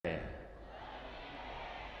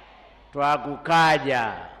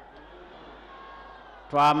twakukaja,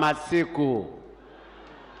 twamasiku,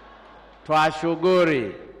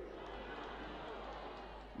 twashuguri,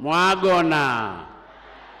 mwagona,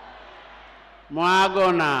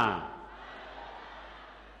 mwagona,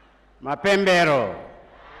 mapembero,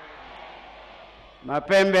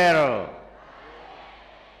 mapembero,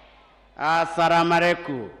 asalamu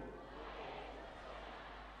alaykum.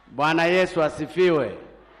 Bwana Yesu asifiwe.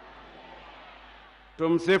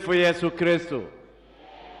 Tumsifu Yesu Kristo.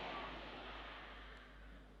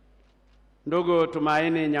 Ndugu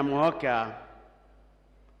Tumaini Nyamuhoka,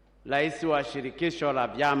 Rais wa Shirikisho la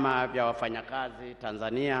Vyama vya Wafanyakazi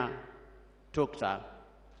Tanzania TUKTA,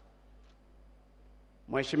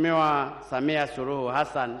 Mheshimiwa Samia Suluhu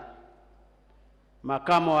Hassan,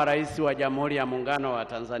 Makamu wa Rais wa Jamhuri ya Muungano wa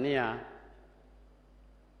Tanzania,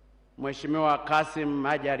 Mheshimiwa Kassim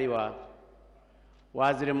Majaliwa,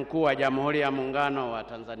 Waziri Mkuu wa Jamhuri ya Muungano wa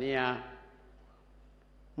Tanzania,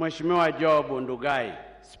 Mheshimiwa Job Ndugai,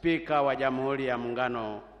 Spika wa Jamhuri ya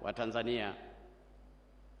Muungano wa Tanzania,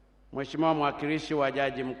 Mheshimiwa Mwakilishi wa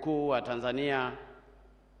Jaji Mkuu wa Tanzania,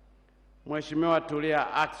 Mheshimiwa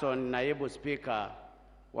Tulia Ackson, Naibu Spika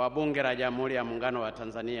wa Bunge la Jamhuri ya Muungano wa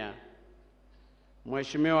Tanzania,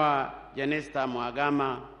 Mheshimiwa Jenista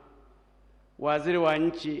Mhagama, Waziri wa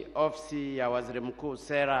Nchi, Ofisi ya Waziri Mkuu,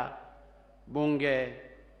 Sera, Bunge,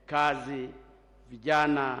 Kazi,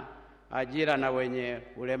 Vijana, Ajira na wenye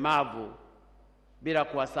ulemavu, bila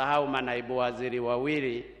kuwasahau manaibu waziri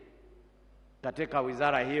wawili katika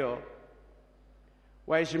wizara hiyo,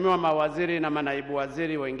 waheshimiwa mawaziri na manaibu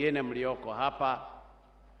waziri wengine mlioko hapa,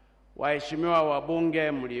 waheshimiwa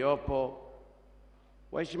wabunge mliopo,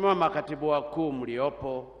 waheshimiwa makatibu wakuu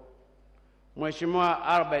mliopo, Mheshimiwa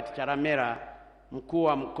Albert Charamira, mkuu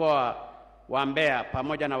wa mkoa wa Mbeya,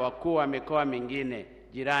 pamoja na wakuu wa mikoa mingine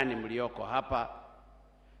jirani mlioko hapa,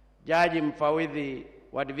 jaji mfawidhi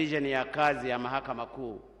wa division ya kazi ya Mahakama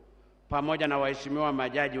Kuu, pamoja na waheshimiwa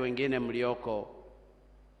majaji wengine mlioko,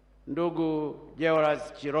 ndugu George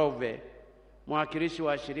Chirove, mwakilishi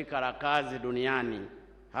wa Shirika la Kazi Duniani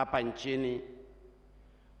hapa nchini,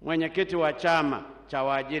 mwenyekiti wa Chama cha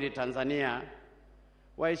Waajiri Tanzania,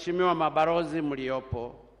 waheshimiwa mabalozi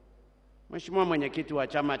mliopo, Mheshimiwa mwenyekiti wa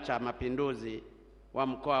Chama cha Mapinduzi wa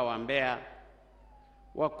mkoa wa Mbeya,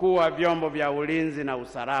 wakuu wa vyombo vya ulinzi na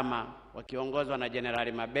usalama wakiongozwa na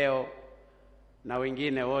Jenerali Mabeo na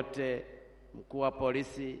wengine wote, mkuu wa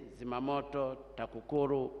polisi, zimamoto,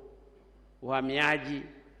 TAKUKURU, uhamiaji,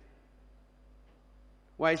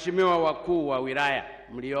 waheshimiwa wakuu wa wilaya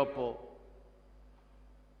mliopo,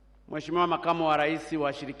 Mheshimiwa Makamu wa Rais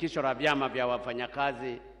wa Shirikisho la Vyama vya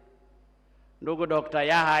Wafanyakazi, ndugu Dr.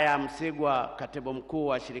 Yahaya Msigwa, Katibu Mkuu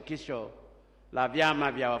wa Shirikisho la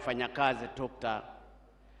Vyama vya Wafanyakazi TUKTA,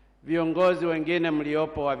 viongozi wengine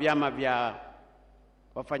mliopo wa vyama vya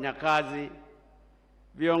wafanyakazi,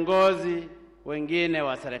 viongozi wengine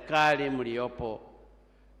wa serikali mliopo,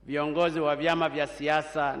 viongozi wa vyama vya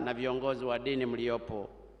siasa na viongozi wa dini mliopo,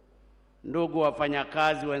 ndugu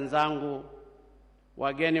wafanyakazi wenzangu,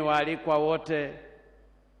 wageni waalikwa wote,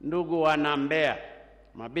 ndugu wana Mbeya,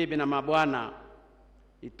 mabibi na mabwana,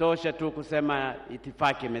 itoshe tu kusema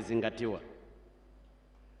itifaki imezingatiwa.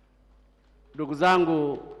 Ndugu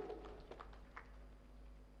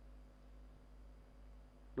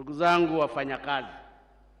zangu wafanyakazi,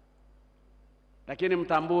 lakini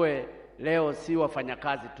mtambue leo si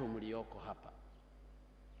wafanyakazi tu mlioko hapa.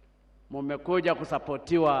 Mmekuja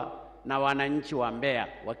kusapotiwa na wananchi wa Mbeya,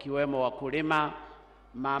 wakiwemo wakulima,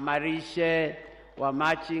 mamalishe,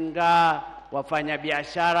 wamachinga,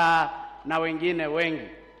 wafanyabiashara na wengine wengi,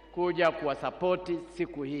 kuja kuwasapoti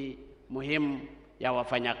siku hii muhimu ya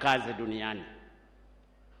wafanyakazi duniani.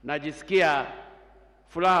 Najisikia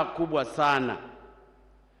furaha kubwa sana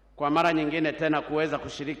kwa mara nyingine tena kuweza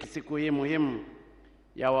kushiriki siku hii muhimu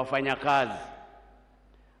ya wafanyakazi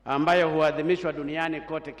ambayo huadhimishwa duniani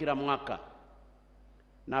kote kila mwaka.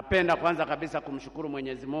 Napenda kwanza kabisa kumshukuru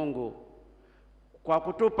Mwenyezi Mungu kwa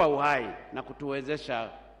kutupa uhai na kutuwezesha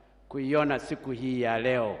kuiona siku hii ya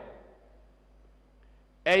leo.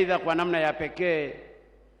 Aidha, kwa namna ya pekee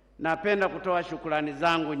napenda kutoa shukrani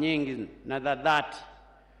zangu nyingi na za dhati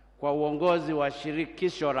kwa uongozi wa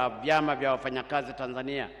Shirikisho la Vyama vya Wafanyakazi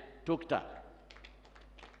Tanzania TUKTA,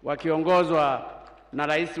 wakiongozwa na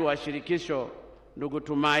Rais wa Shirikisho ndugu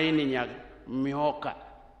Tumaini Nyamuhoka,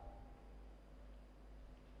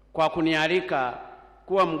 kwa kunialika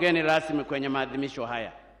kuwa mgeni rasmi kwenye maadhimisho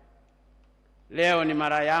haya. Leo ni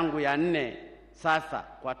mara yangu ya 4 sasa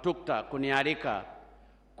kwa TUKTA kunialika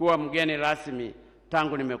kuwa mgeni rasmi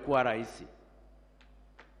tangu nimekuwa rais.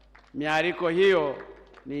 Mialiko hiyo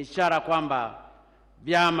ni ishara kwamba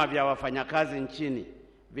vyama vya wafanyakazi nchini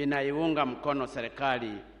vinaiunga mkono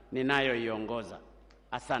serikali ninayoiongoza.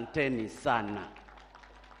 Asanteni sana.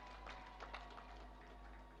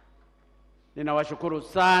 Ninawashukuru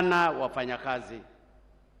sana wafanyakazi,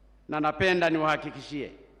 na napenda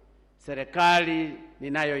niwahakikishie serikali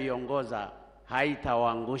ninayoiongoza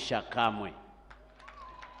haitawaangusha kamwe.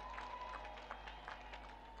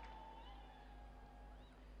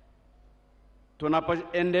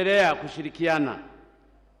 Tunapoendelea kushirikiana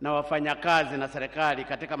na wafanyakazi na serikali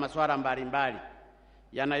katika masuala mbalimbali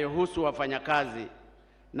yanayohusu wafanyakazi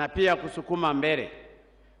na pia kusukuma mbele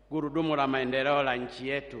gurudumu la maendeleo la nchi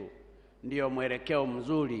yetu, ndio mwelekeo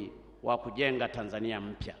mzuri wa kujenga Tanzania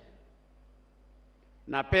mpya.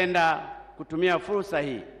 Napenda kutumia fursa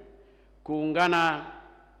hii kuungana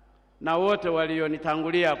na wote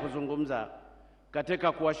walionitangulia kuzungumza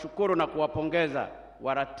katika kuwashukuru na kuwapongeza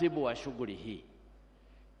waratibu wa shughuli hii,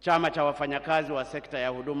 Chama cha wafanyakazi wa sekta ya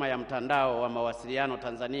huduma ya mtandao wa mawasiliano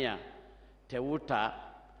Tanzania TEWUTA,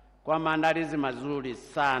 kwa maandalizi mazuri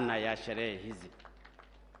sana ya sherehe hizi.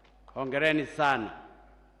 Hongereni sana.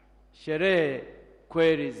 Sherehe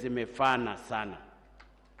kweli zimefana sana.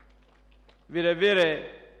 Vile vile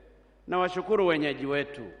na washukuru wenyeji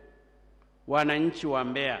wetu, wananchi wa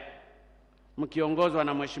Mbeya, mkiongozwa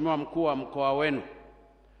na Mheshimiwa Mkuu wa mkoa wenu,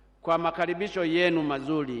 kwa makaribisho yenu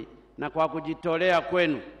mazuri na kwa kujitolea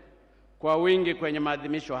kwenu kwa wingi kwenye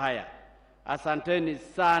maadhimisho haya. Asanteni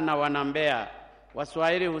sana wana Mbeya.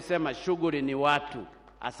 Waswahili husema shughuli ni watu.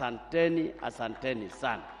 Asanteni, asanteni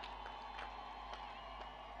sana.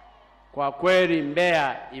 Kwa kweli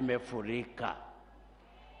Mbeya imefurika.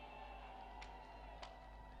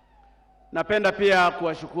 Napenda pia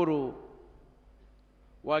kuwashukuru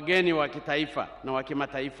wageni wa kitaifa na wa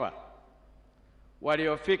kimataifa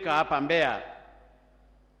waliofika hapa Mbeya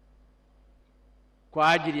kwa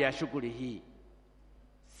ajili ya shughuli hii,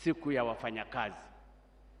 siku ya wafanyakazi.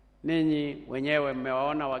 Ninyi wenyewe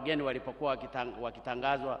mmewaona wageni walipokuwa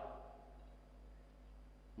wakitangazwa: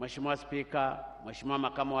 Mheshimiwa Spika, Mheshimiwa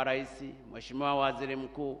Makamu wa Rais, Mheshimiwa Waziri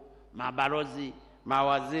Mkuu, mabalozi,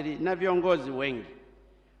 mawaziri na viongozi wengi.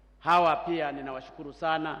 Hawa pia ninawashukuru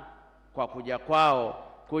sana kwa kuja kwao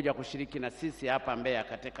kuja kushiriki na sisi hapa Mbeya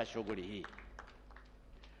katika shughuli hii.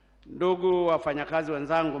 Ndugu wafanyakazi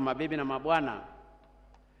wenzangu, mabibi na mabwana,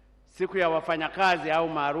 siku ya wafanyakazi au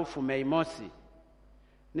maarufu Mei Mosi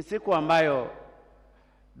ni siku ambayo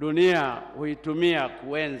dunia huitumia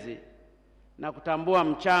kuenzi na kutambua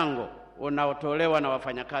mchango unaotolewa na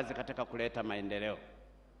wafanyakazi katika kuleta maendeleo.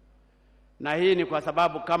 Na hii ni kwa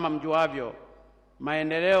sababu kama mjuavyo,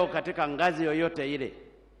 maendeleo katika ngazi yoyote ile,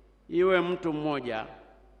 iwe mtu mmoja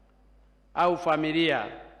au familia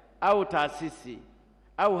au taasisi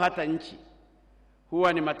au hata nchi,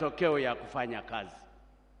 huwa ni matokeo ya kufanya kazi.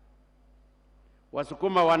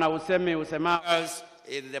 Wasukuma wana usemi usemao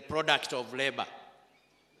is the product of labor.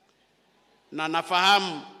 Na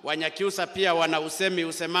nafahamu Wanyakyusa pia wana usemi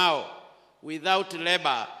usemao without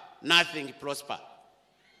labor nothing prosper.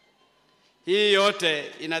 Hii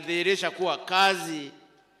yote inadhihirisha kuwa kazi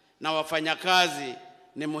na wafanyakazi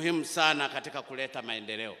ni muhimu sana katika kuleta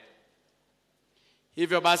maendeleo.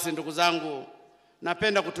 Hivyo basi, ndugu zangu,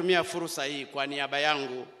 napenda kutumia fursa hii kwa niaba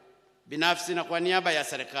yangu binafsi na kwa niaba ya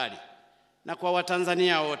serikali na kwa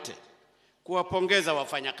Watanzania wote kuwapongeza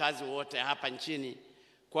wafanyakazi wote hapa nchini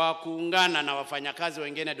kwa kuungana na wafanyakazi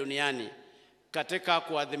wengine duniani katika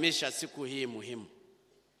kuadhimisha siku hii muhimu.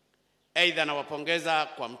 Aidha, nawapongeza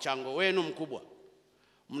kwa mchango wenu mkubwa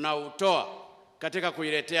mnaoutoa katika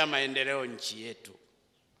kuiletea maendeleo nchi yetu.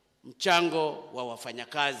 Mchango wa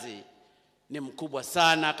wafanyakazi ni mkubwa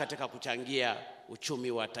sana katika kuchangia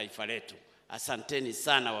uchumi wa taifa letu. Asanteni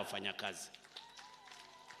sana wafanyakazi.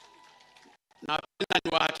 Napenda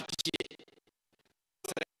niwahakikishie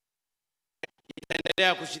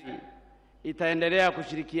itaendelea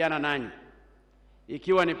kushirikiana nanyi,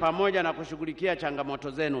 ikiwa ni pamoja na kushughulikia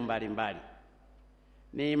changamoto zenu mbalimbali.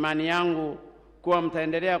 Ni imani yangu kuwa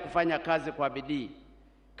mtaendelea kufanya kazi kwa bidii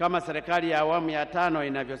kama serikali ya awamu ya 5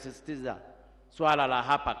 inavyosisitiza swala la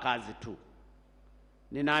hapa kazi tu.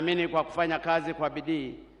 Ninaamini kwa kufanya kazi kwa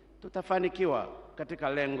bidii tutafanikiwa katika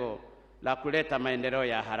lengo la kuleta maendeleo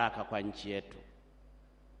ya haraka kwa nchi yetu.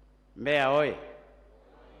 Mbeya oye!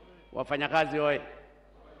 Wafanyakazi oye!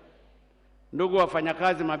 Ndugu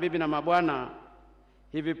wafanyakazi, mabibi na mabwana,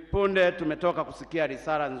 hivi punde tumetoka kusikia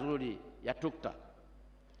risala nzuri ya TUKTA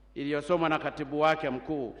iliyosomwa na katibu wake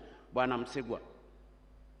mkuu Bwana Msigwa.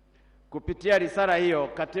 Kupitia risala hiyo,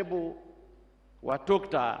 katibu wa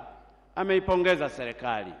TUKTA ameipongeza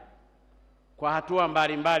serikali kwa hatua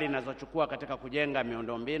mbalimbali inazochukua katika kujenga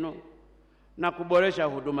miundombinu na kuboresha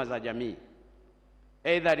huduma za jamii.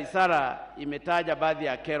 Aidha, risala imetaja baadhi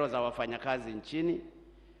ya kero za wafanyakazi nchini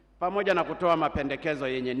pamoja na kutoa mapendekezo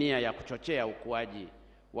yenye nia ya kuchochea ukuaji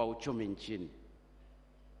wa uchumi nchini.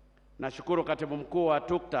 Nashukuru Katibu Mkuu wa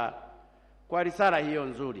TUKTA kwa risala hiyo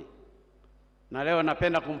nzuri, na leo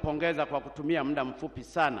napenda kumpongeza kwa kutumia muda mfupi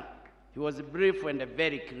sana. He was brief and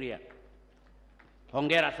very clear.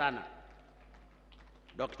 Hongera sana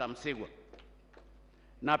Dr. Msigwa.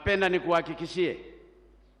 Napenda nikuhakikishie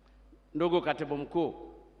ndugu Katibu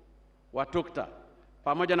Mkuu wa TUKTA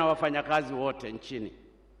pamoja na wafanyakazi wote nchini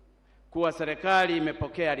kuwa serikali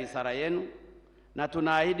imepokea risala yenu na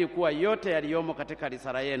tunaahidi kuwa yote yaliyomo katika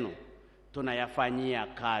risala yenu tunayafanyia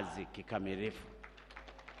kazi kikamilifu.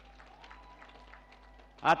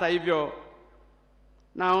 Hata hivyo,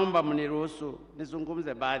 naomba mniruhusu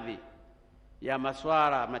nizungumze baadhi ya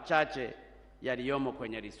masuala machache yaliyomo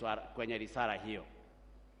kwenye risala hiyo.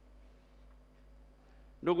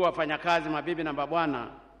 Ndugu wafanyakazi, mabibi na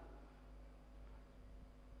mabwana,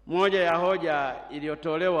 moja ya hoja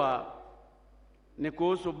iliyotolewa ni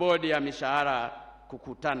kuhusu bodi ya mishahara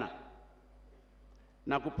kukutana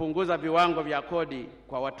na kupunguza viwango vya kodi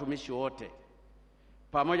kwa watumishi wote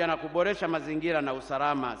pamoja na kuboresha mazingira na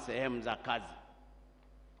usalama sehemu za kazi.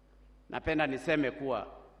 Napenda niseme kuwa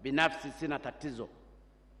binafsi sina tatizo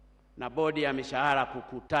na bodi ya mishahara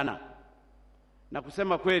kukutana, na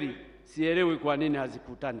kusema kweli sielewi kwa nini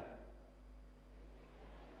hazikutani.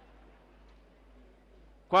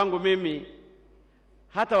 Kwangu mimi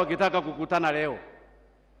hata wakitaka kukutana leo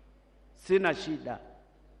sina shida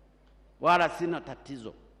wala sina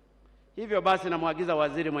tatizo. Hivyo basi namwagiza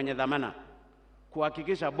waziri mwenye dhamana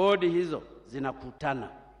kuhakikisha bodi hizo zinakutana,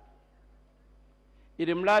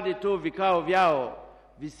 ili mradi tu vikao vyao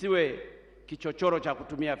visiwe kichochoro cha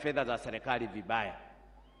kutumia fedha za serikali vibaya.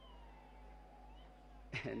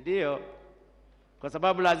 Ndiyo, kwa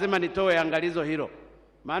sababu lazima nitoe angalizo hilo,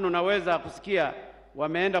 maana unaweza kusikia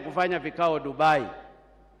wameenda kufanya vikao Dubai,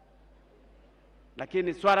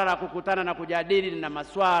 lakini swala la kukutana na kujadili na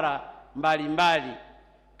masuala mbalimbali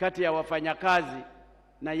kati ya wafanyakazi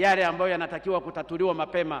na yale ambayo yanatakiwa kutatuliwa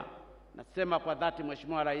mapema. Nasema kwa dhati,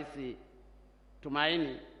 Mheshimiwa Rais,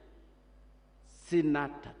 tumaini, sina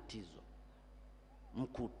tatizo,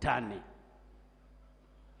 mkutane.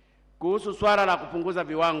 Kuhusu swala la kupunguza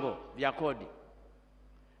viwango vya kodi,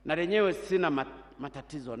 na lenyewe sina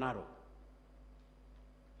matatizo nalo.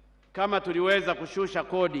 Kama tuliweza kushusha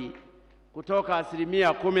kodi kutoka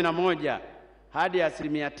 11% hadi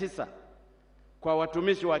 9% kwa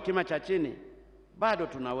watumishi wa kima cha chini, bado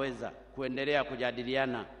tunaweza kuendelea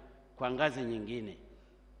kujadiliana kwa ngazi nyingine.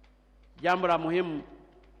 Jambo la muhimu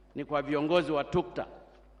ni kwa viongozi wa TUKTA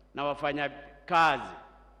na wafanyakazi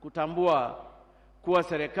kutambua kuwa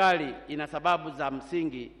serikali ina sababu za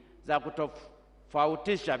msingi za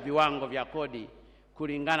kutofautisha viwango vya kodi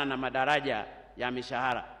kulingana na madaraja ya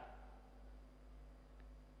mishahara.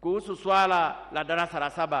 Kuhusu swala la darasa la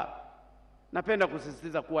 7, napenda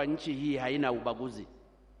kusisitiza kuwa nchi hii haina ubaguzi.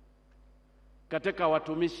 Katika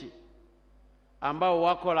watumishi ambao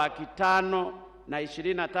wako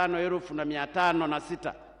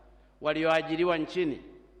 525,506 walioajiriwa nchini,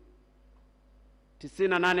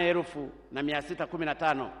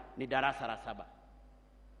 98,615 ni darasa la 7.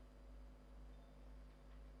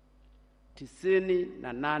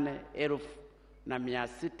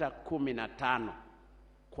 98,615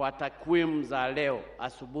 kwa takwimu za leo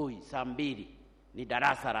asubuhi saa 2 ni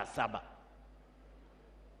darasa la 7.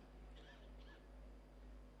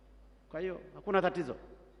 Kwa hiyo hakuna tatizo.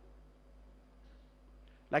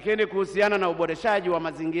 Lakini kuhusiana na uboreshaji wa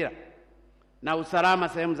mazingira na usalama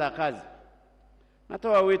sehemu za kazi,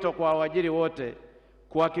 natoa wito kwa waajiri wote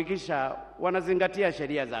kuhakikisha wanazingatia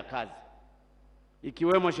sheria za kazi,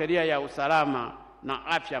 ikiwemo sheria ya usalama na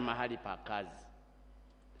afya mahali pa kazi.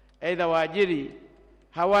 Aidha, waajiri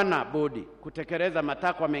hawana budi kutekeleza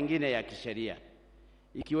matakwa mengine ya kisheria,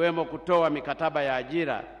 ikiwemo kutoa mikataba ya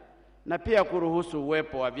ajira na pia kuruhusu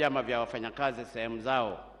uwepo wa vyama vya wafanyakazi sehemu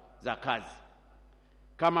zao za kazi.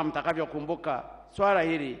 Kama mtakavyokumbuka, swala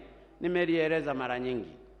hili nimelieleza mara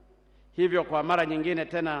nyingi. Hivyo kwa mara nyingine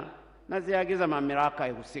tena naziagiza mamlaka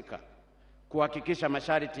husika kuhakikisha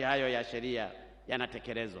masharti hayo ya sheria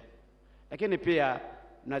yanatekelezwa. Lakini pia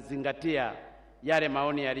nazingatia yale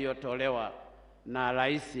maoni yaliyotolewa na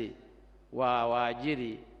Rais wa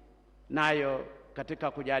waajiri, nayo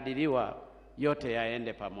katika kujadiliwa yote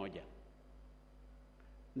yaende pamoja.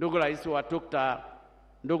 Ndugu Rais wa TUKTA,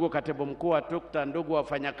 ndugu Katibu Mkuu wa TUKTA, ndugu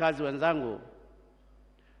wafanyakazi wenzangu,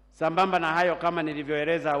 sambamba na hayo, kama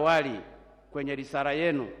nilivyoeleza awali kwenye risala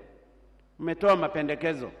yenu, mmetoa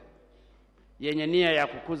mapendekezo yenye nia ya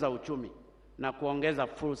kukuza uchumi na kuongeza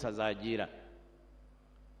fursa za ajira.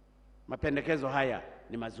 Mapendekezo haya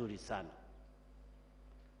ni mazuri sana.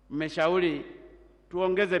 Mmeshauri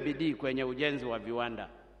tuongeze bidii kwenye ujenzi wa viwanda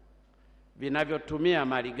vinavyotumia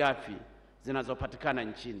malighafi zinazopatikana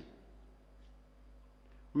nchini.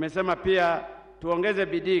 Mmesema pia tuongeze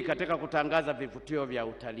bidii katika kutangaza vivutio vya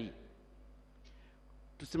utalii.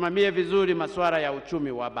 Tusimamie vizuri masuala ya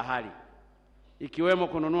uchumi wa bahari, ikiwemo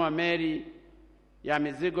kununua meli ya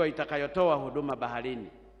mizigo itakayotoa huduma baharini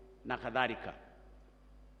na kadhalika.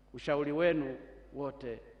 Ushauri wenu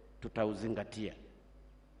wote tutauzingatia.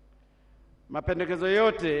 Mapendekezo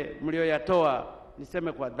yote mlioyatoa,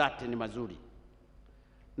 niseme kwa dhati, ni mazuri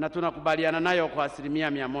na tunakubaliana nayo kwa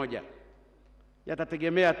 100%.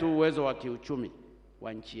 Yatategemea tu uwezo wa kiuchumi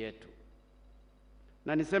wa nchi yetu.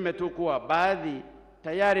 Na niseme tu kuwa baadhi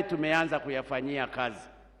tayari tumeanza kuyafanyia kazi.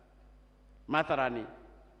 Mathalani,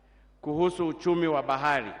 kuhusu uchumi wa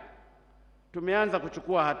bahari, tumeanza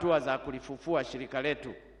kuchukua hatua za kulifufua shirika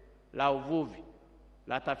letu la uvuvi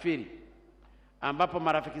la TAFIRI, ambapo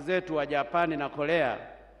marafiki zetu wa Japani na Korea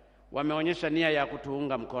wameonyesha nia ya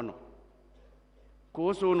kutuunga mkono.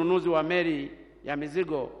 Kuhusu ununuzi wa meli ya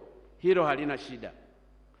mizigo, hilo halina shida.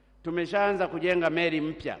 Tumeshaanza kujenga meli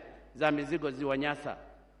mpya za mizigo ziwa Nyasa,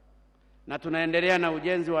 na tunaendelea na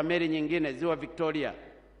ujenzi wa meli nyingine ziwa Victoria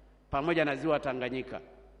pamoja na ziwa Tanganyika.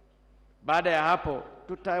 Baada ya hapo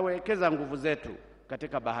tutawekeza nguvu zetu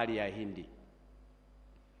katika bahari ya Hindi.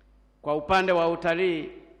 Kwa upande wa utalii,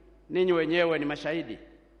 ninyi wenyewe ni mashahidi.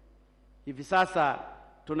 Hivi sasa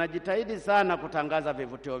tunajitahidi sana kutangaza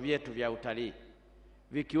vivutio vyetu vya utalii,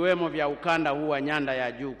 vikiwemo vya ukanda huu wa nyanda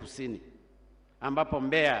ya juu kusini, ambapo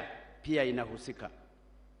Mbeya pia inahusika,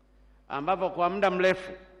 ambapo kwa muda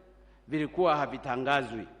mrefu vilikuwa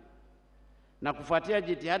havitangazwi. Na kufuatia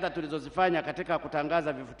jitihada tulizozifanya katika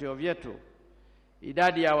kutangaza vivutio vyetu,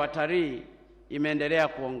 idadi ya watalii imeendelea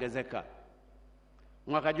kuongezeka.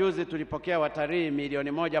 Mwaka juzi tulipokea watalii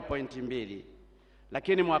milioni 1.2,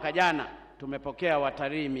 lakini mwaka jana tumepokea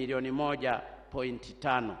watalii milioni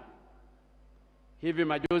 1.5. Hivi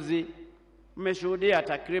majuzi mmeshuhudia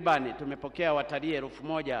takribani tumepokea watalii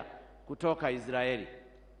 1,000 kutoka Israeli.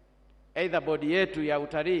 Aidha, bodi yetu ya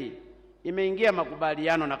utalii imeingia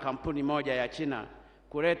makubaliano na kampuni moja ya China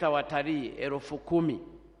kuleta watalii 10,000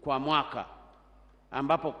 kwa mwaka,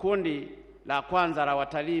 ambapo kundi la kwanza la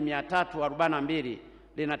watalii 342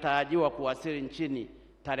 linatarajiwa kuwasili nchini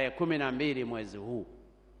tarehe 12 mwezi huu.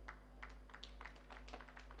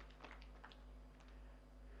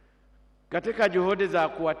 Katika juhudi za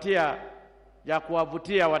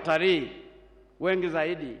kuwavutia watalii wengi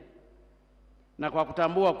zaidi, na kwa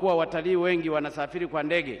kutambua kuwa watalii wengi wanasafiri kwa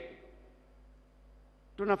ndege,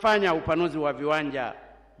 tunafanya upanuzi wa viwanja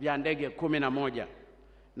vya ndege 11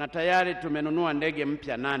 na tayari tumenunua ndege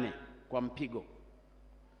mpya 8 kwa mpigo.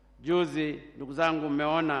 Juzi, ndugu zangu,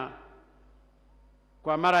 mmeona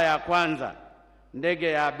kwa mara ya kwanza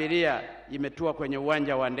ndege ya abiria imetua kwenye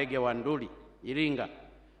uwanja wa ndege wa Nduli, Iringa,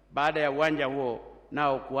 baada ya uwanja huo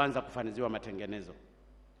nao kuanza kufaniziwa matengenezo.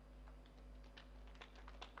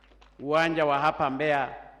 Uwanja wa hapa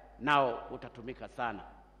Mbeya nao utatumika sana.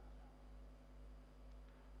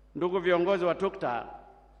 Ndugu viongozi wa TUKTA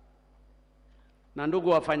na ndugu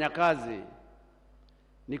wafanyakazi,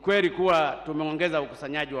 ni kweli kuwa tumeongeza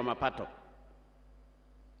ukusanyaji wa mapato,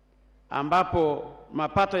 ambapo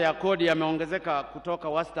mapato ya kodi yameongezeka kutoka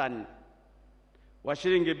wastani wa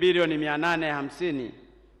shilingi bilioni 850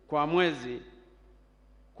 kwa mwezi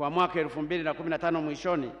kwa mwaka 2015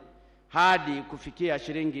 mwishoni hadi kufikia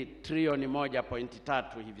shilingi trilioni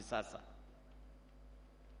 1.3 hivi sasa.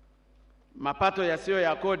 Mapato yasiyo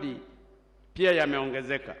ya kodi pia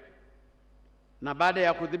yameongezeka, na baada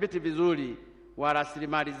ya kudhibiti vizuri wa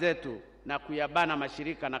rasilimali zetu na kuyabana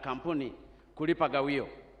mashirika na kampuni kulipa gawio.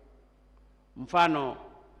 Mfano,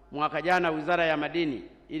 mwaka jana Wizara ya Madini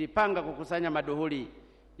ilipanga kukusanya maduhuli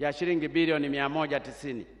ya shilingi bilioni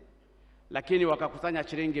 190, lakini wakakusanya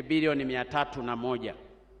shilingi bilioni 301.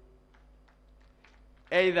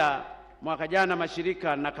 Aidha, mwaka jana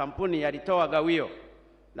mashirika na kampuni yalitoa gawio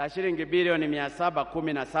la shilingi bilioni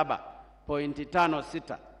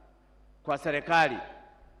 717.56 kwa serikali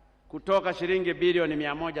kutoka shilingi bilioni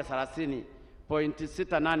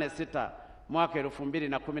 130.686 mwaka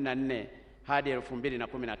 2014 hadi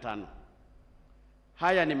 2015.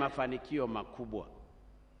 Haya ni mafanikio makubwa,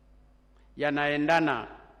 yanaendana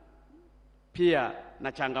pia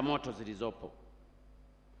na changamoto zilizopo.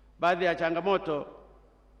 Baadhi ya changamoto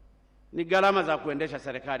ni gharama za kuendesha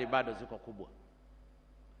serikali bado ziko kubwa.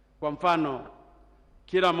 Kwa mfano,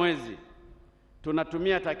 kila mwezi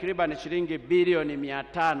tunatumia takriban shilingi bilioni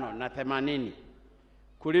 580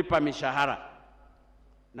 kulipa mishahara,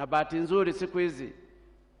 na bahati nzuri siku hizi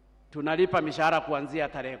tunalipa mishahara kuanzia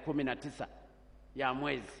tarehe 19 ya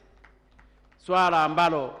mwezi, swala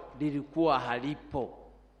ambalo lilikuwa halipo.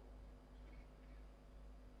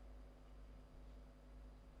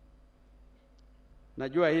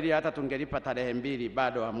 Najua hili hata tungelipa tarehe 2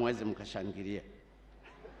 bado hamwezi mkashangilia.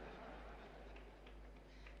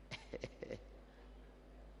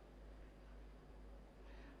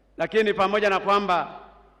 Lakini pamoja na kwamba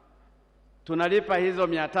tunalipa hizo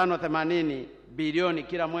 580 bilioni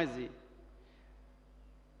kila mwezi,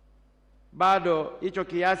 bado hicho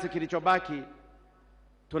kiasi kilichobaki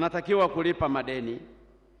tunatakiwa kulipa madeni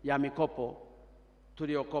ya mikopo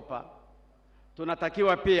tuliokopa.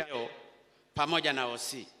 Tunatakiwa pia pamoja na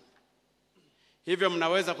OC. Hivyo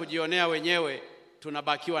mnaweza kujionea wenyewe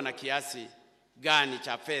tunabakiwa na kiasi gani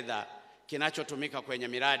cha fedha kinachotumika kwenye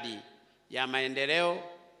miradi ya maendeleo,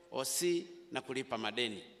 OC na kulipa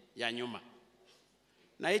madeni ya nyuma.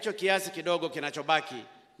 Na hicho kiasi kidogo kinachobaki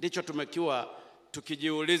ndicho tumekuwa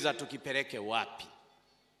tukijiuliza tukipeleke wapi.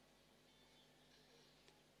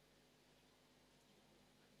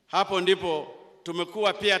 Hapo ndipo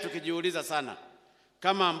tumekuwa pia tukijiuliza sana,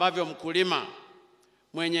 kama ambavyo mkulima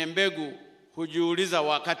mwenye mbegu hujiuliza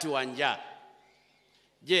wakati wa njaa.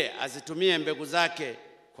 Je, azitumie mbegu zake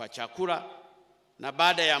kwa chakula na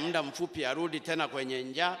baada ya muda mfupi arudi tena kwenye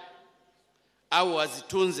njaa, au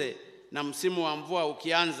azitunze na msimu wa mvua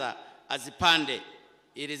ukianza azipande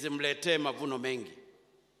ili zimletee mavuno mengi?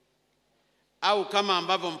 Au kama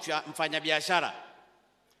ambavyo mfanyabiashara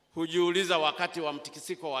hujiuliza wakati wa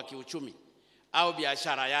mtikisiko wa kiuchumi au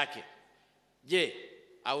biashara yake, je,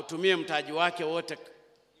 autumie mtaji wake wote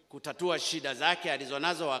kutatua shida zake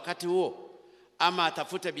alizonazo wakati huo, ama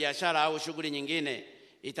atafute biashara au shughuli nyingine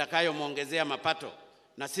itakayomwongezea mapato?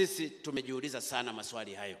 Na sisi tumejiuliza sana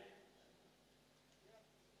maswali hayo.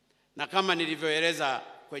 Na kama nilivyoeleza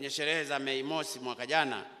kwenye sherehe za Mei Mosi mwaka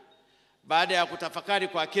jana, baada ya kutafakari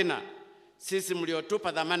kwa kina, sisi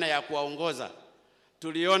mliotupa dhamana ya kuwaongoza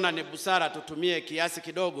tuliona ni busara tutumie kiasi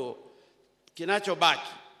kidogo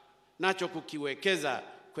kinachobaki nacho kukiwekeza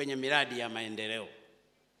kwenye miradi ya maendeleo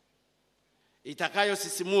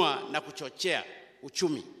itakayosisimua na kuchochea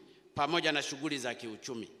uchumi pamoja na shughuli za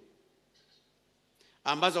kiuchumi,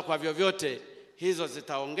 ambazo kwa vyovyote hizo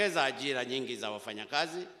zitaongeza ajira nyingi za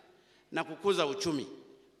wafanyakazi na kukuza uchumi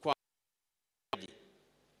kwa.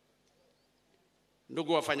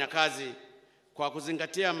 Ndugu wafanyakazi, kwa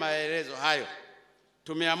kuzingatia maelezo hayo,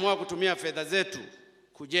 tumeamua kutumia fedha zetu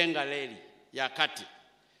kujenga reli ya kati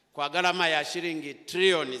kwa gharama ya shilingi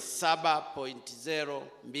trilioni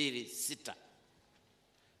 7.026.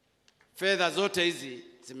 Fedha zote hizi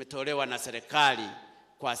zimetolewa na serikali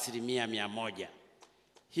kwa 100%.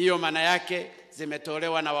 Hiyo maana yake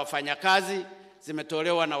zimetolewa na wafanyakazi,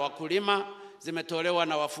 zimetolewa na wakulima, zimetolewa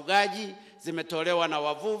na wafugaji, zimetolewa na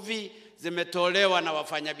wavuvi, zimetolewa na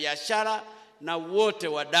wafanyabiashara na wote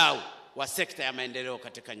wadau wa sekta ya maendeleo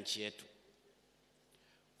katika nchi yetu.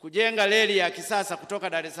 Kujenga reli ya kisasa kutoka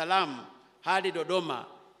Dar es Salaam hadi Dodoma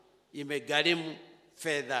imegharimu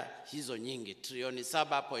fedha hizo nyingi, trilioni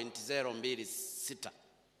 7.026.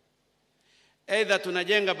 Aidha,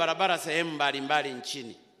 tunajenga barabara sehemu mbalimbali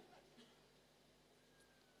nchini.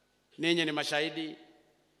 Ninyi ni mashahidi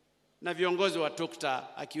na viongozi wa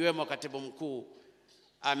TUKTA akiwemo katibu mkuu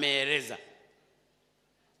ameeleza.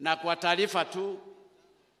 Na kwa taarifa tu,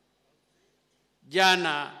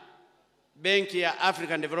 jana Benki ya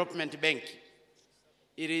African Development Bank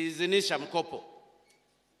iliidhinisha mkopo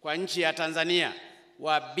kwa nchi ya Tanzania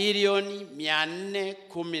wa bilioni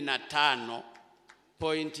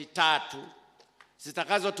 415.3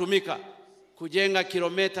 zitakazotumika kujenga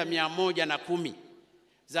kilomita 110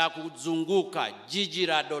 za kuzunguka jiji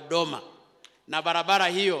la Dodoma, na barabara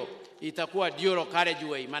hiyo itakuwa dual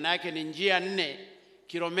carriageway, maana yake ni njia 4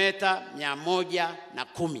 kilomita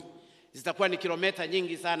 110. Zitakuwa ni kilomita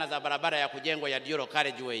nyingi sana za barabara ya kujengwa ya dual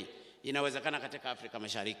carriageway, inawezekana katika Afrika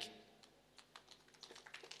Mashariki.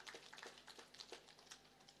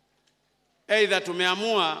 Aidha,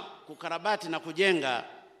 tumeamua kukarabati na kujenga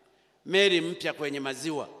meli mpya kwenye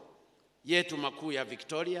maziwa yetu makuu ya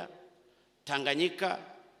Victoria, Tanganyika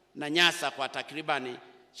na Nyasa kwa takribani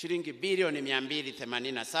shilingi bilioni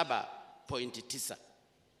 287.9.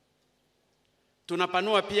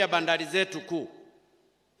 Tunapanua pia bandari zetu kuu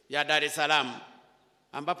ya Dar es Salaam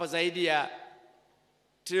ambapo zaidi ya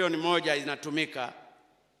trilioni 1 inatumika,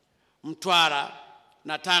 Mtwara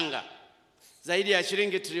na Tanga zaidi ya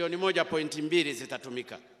shilingi trilioni 1.2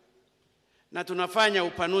 zitatumika. Na tunafanya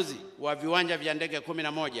upanuzi wa viwanja vya ndege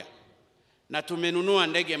 11 na tumenunua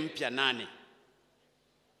ndege mpya 8.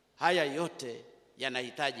 Haya yote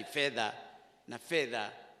yanahitaji fedha, na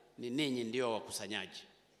fedha ni ninyi ndio wakusanyaji.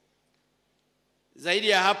 Zaidi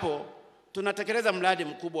ya hapo, tunatekeleza mradi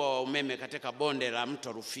mkubwa wa umeme katika bonde la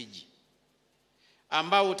mto Rufiji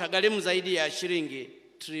ambao utagharimu zaidi ya shilingi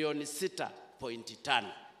trilioni 6.5.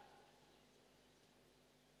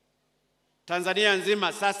 Tanzania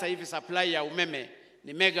nzima sasa hivi supply ya umeme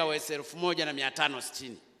ni megawatts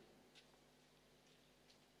 1560.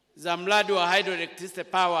 Za mradi wa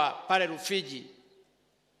hydroelectric power pale Rufiji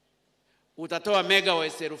utatoa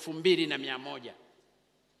megawatts 2100.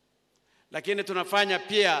 Lakini tunafanya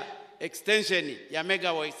pia extension ya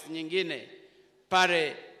megawatts nyingine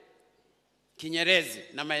pale Kinyerezi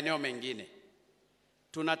na maeneo mengine.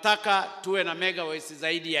 Tunataka tuwe na megawatts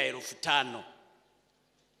zaidi ya 5000.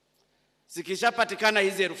 Zikishapatikana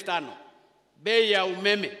hizi 5000, bei ya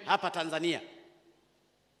umeme hapa Tanzania,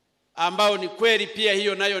 ambao ni kweli pia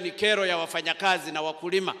hiyo nayo ni kero ya wafanyakazi na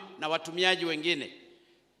wakulima na watumiaji wengine,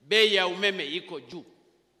 bei ya umeme iko juu.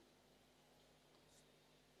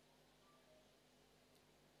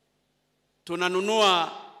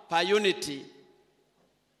 Tunanunua per unit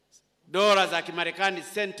dola za Kimarekani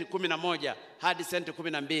senti 11 hadi senti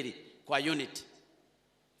 12 kwa unit,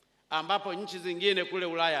 ambapo nchi zingine kule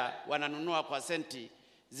Ulaya wananunua kwa senti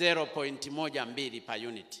 0.12 per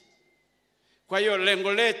unit. Kwa hiyo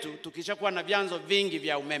lengo letu, tukishakuwa na vyanzo vingi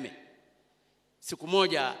vya umeme, siku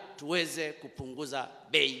moja tuweze kupunguza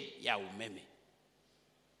bei ya umeme.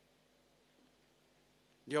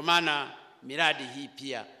 Ndio maana miradi hii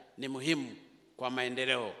pia ni muhimu kwa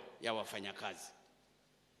maendeleo ya wafanyakazi.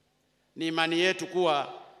 Ni imani yetu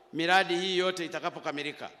kuwa miradi hii yote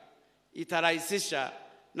itakapokamilika itarahisisha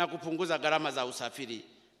na kupunguza gharama za usafiri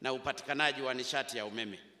na upatikanaji wa nishati ya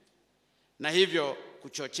umeme, na hivyo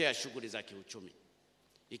kuchochea shughuli za kiuchumi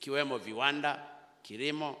ikiwemo viwanda,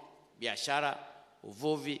 kilimo, biashara,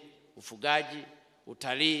 uvuvi, ufugaji,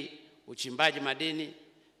 utalii, uchimbaji madini,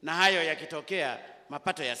 na hayo yakitokea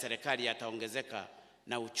mapato ya serikali yataongezeka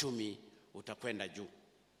na uchumi utakwenda juu.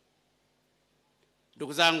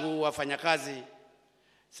 Ndugu zangu wafanyakazi,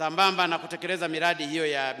 sambamba na kutekeleza miradi hiyo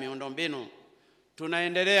ya miundombinu,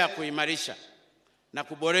 tunaendelea kuimarisha na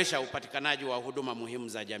kuboresha upatikanaji wa huduma muhimu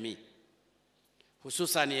za jamii,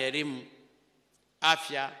 hususan elimu,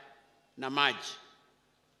 afya na maji.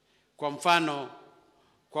 Kwa mfano,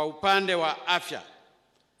 kwa upande wa afya,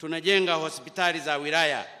 tunajenga hospitali za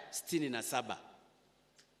wilaya 67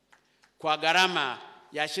 kwa gharama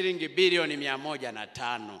ya shilingi bilioni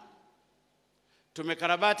 105.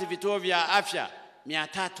 Tumekarabati vituo vya afya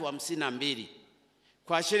 352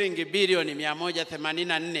 kwa shilingi bilioni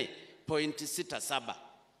 184.67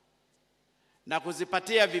 na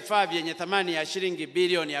kuzipatia vifaa vyenye thamani ya shilingi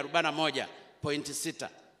bilioni 41.6.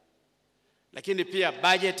 Lakini pia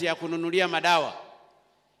bajeti ya kununulia madawa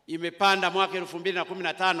imepanda mwaka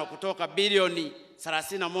 2015 kutoka bilioni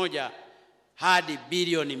 31 hadi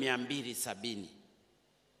bilioni 270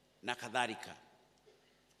 na kadhalika.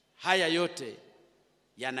 Haya yote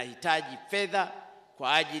yanahitaji fedha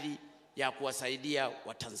kwa ajili ya kuwasaidia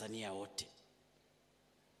Watanzania wote.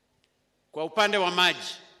 Kwa upande wa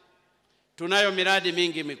maji, tunayo miradi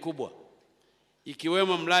mingi mikubwa,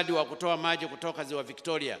 ikiwemo mradi wa kutoa maji kutoka Ziwa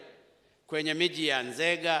Victoria kwenye miji ya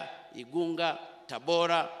Nzega, Igunga,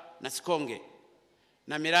 Tabora na Sikonge,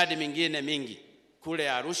 na miradi mingine mingi kule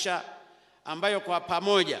Arusha, ambayo kwa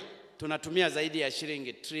pamoja tunatumia zaidi ya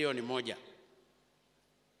shilingi trilioni 1.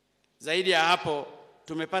 Zaidi ya hapo,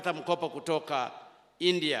 tumepata mkopo kutoka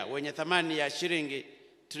India wenye thamani ya shilingi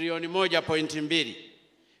trilioni 1.2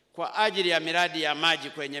 kwa ajili ya miradi ya maji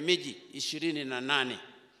kwenye miji 28,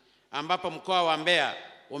 ambapo mkoa wa Mbeya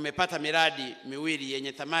umepata miradi miwili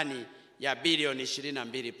yenye thamani ya bilioni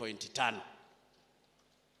 22.5.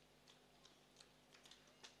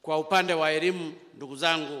 Kwa upande wa elimu, ndugu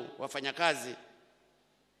zangu wafanyakazi,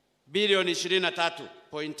 bilioni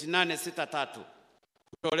 23.863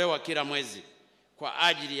 kutolewa kila mwezi kwa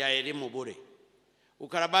ajili ya elimu bure.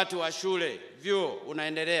 Ukarabati wa shule, vyuo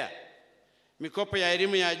unaendelea. Mikopo ya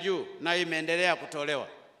elimu ya juu nayo imeendelea kutolewa.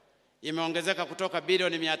 Imeongezeka kutoka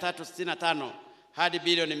bilioni 365 hadi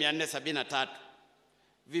bilioni 473.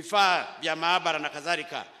 Vifaa vya maabara na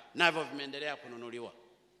kadhalika navyo vimeendelea kununuliwa.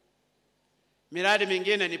 Miradi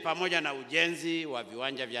mingine ni pamoja na ujenzi wa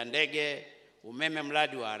viwanja vya ndege, umeme,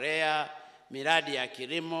 mradi wa REA, miradi ya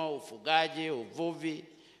kilimo, ufugaji, uvuvi,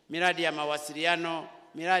 miradi ya mawasiliano,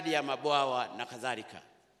 miradi ya mabwawa na kadhalika.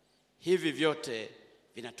 Hivi vyote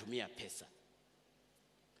vinatumia pesa.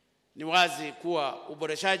 Ni wazi kuwa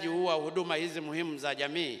uboreshaji huu wa huduma hizi muhimu za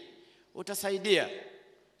jamii utasaidia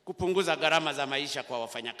kupunguza gharama za maisha kwa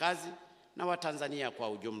wafanyakazi na Watanzania kwa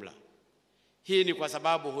ujumla. Hii ni kwa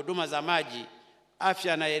sababu huduma za maji,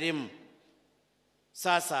 afya na elimu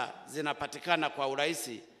sasa zinapatikana kwa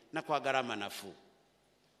urahisi na kwa gharama nafuu.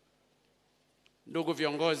 Ndugu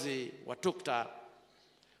viongozi wa TUKTA,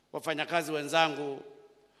 wafanyakazi wenzangu,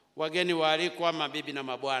 wageni waalikwa, mabibi na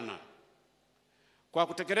mabwana, kwa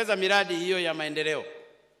kutekeleza miradi hiyo ya maendeleo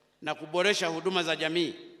na kuboresha huduma za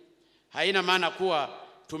jamii, haina maana kuwa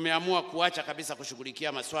tumeamua kuacha kabisa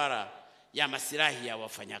kushughulikia masuala ya maslahi ya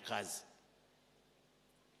wafanyakazi.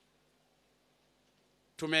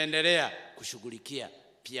 Tumeendelea kushughulikia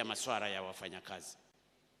pia masuala ya wafanyakazi.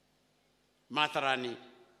 Mathalani,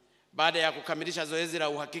 baada ya kukamilisha zoezi la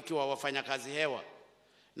uhakiki wa wafanyakazi hewa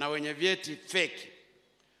na wenye vyeti feki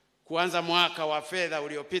kuanza mwaka wa fedha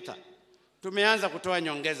uliopita, tumeanza kutoa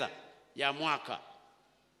nyongeza ya mwaka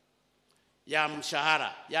ya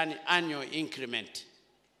mshahara, yani annual increment,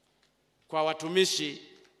 kwa watumishi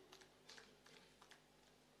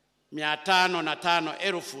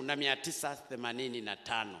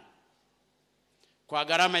 505,985 kwa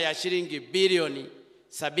gharama ya shilingi bilioni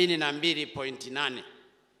 72.8,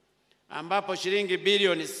 ambapo shilingi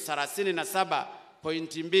bilioni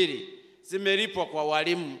 37.2 zimelipwa kwa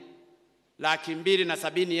walimu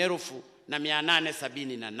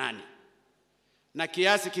 270,878 na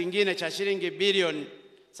kiasi kingine cha shilingi bilioni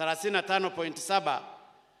 35.7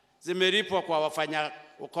 zimelipwa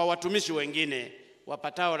kwa watumishi wengine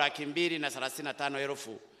wapatao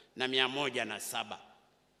 235,107.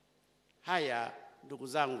 Haya, ndugu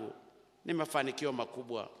zangu, ni mafanikio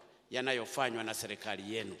makubwa yanayofanywa na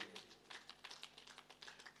serikali yenu.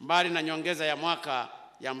 Mbali na nyongeza ya mwaka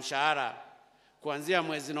ya mshahara, kuanzia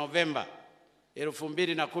mwezi Novemba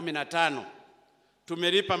 2015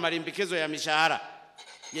 tumelipa malimbikizo ya mishahara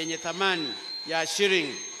yenye thamani ya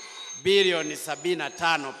shilingi bilioni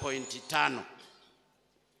 75.5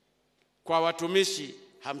 kwa watumishi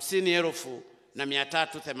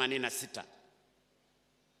 50,386.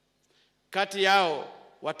 Kati yao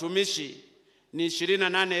watumishi ni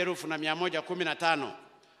 28,115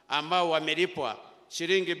 ambao wamelipwa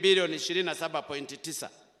shilingi bilioni 27.9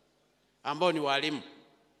 ambao ni walimu.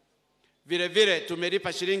 Vile vile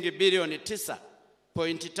tumelipa shilingi bilioni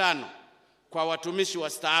 9.5 kwa watumishi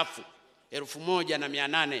wastaafu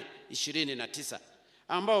 1,829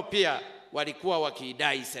 ambao pia walikuwa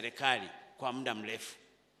wakiidai serikali kwa muda mrefu.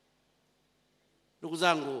 Ndugu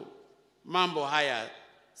zangu, mambo haya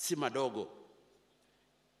si madogo,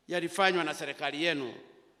 yalifanywa na serikali yenu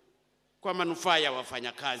kwa manufaa ya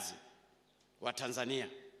wafanyakazi wa Tanzania.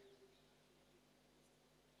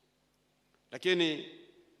 Lakini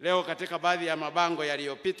leo katika baadhi ya mabango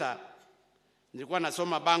yaliyopita, nilikuwa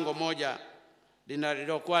nasoma bango moja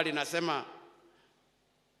lililokuwa linasema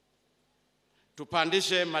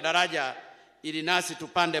tupandishe madaraja ili nasi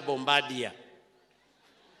tupande bombadia.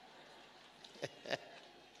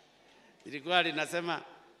 Ilikuwa linasema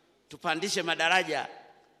tupandishe madaraja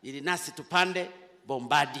ili nasi tupande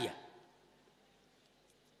bombadia.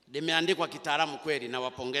 Limeandikwa kitaalamu kweli, na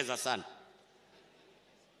wapongeza sana.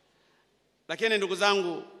 Lakini ndugu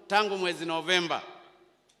zangu, tangu mwezi Novemba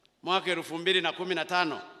mwaka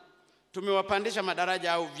 2015 tumewapandisha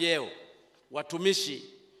madaraja au vyeo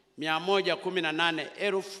watumishi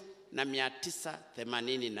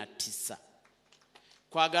 118,989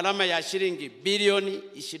 kwa gharama ya shilingi bilioni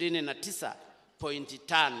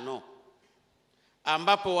 29.5,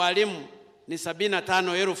 ambapo walimu ni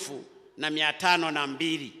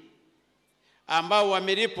 75,502 ambao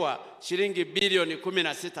wamelipwa shilingi bilioni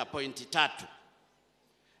 16.3,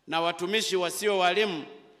 na watumishi wasio walimu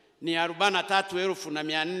ni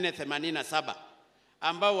 43,487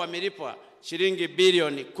 ambao wamelipwa shilingi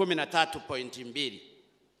bilioni 13.2.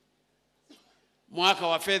 Mwaka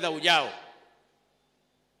wa fedha ujao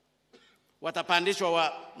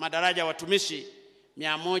watapandishwa madaraja watumishi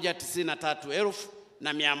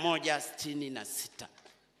 193,166.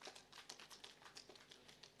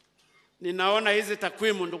 Ninaona hizi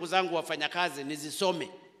takwimu, ndugu zangu wafanyakazi, nizisome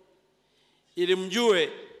ili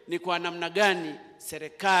mjue ni kwa namna gani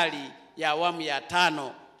serikali ya awamu ya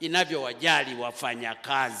 5 inavyowajali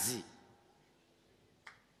wafanyakazi.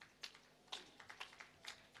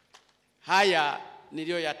 Haya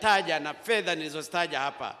niliyoyataja na fedha nilizozitaja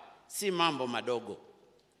hapa si mambo madogo,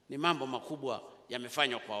 ni mambo makubwa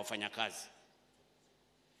yamefanywa kwa wafanyakazi.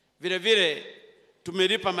 Vile vile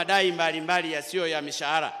tumelipa madai mbalimbali yasiyo ya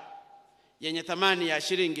mishahara yenye thamani ya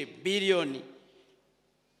shilingi bilioni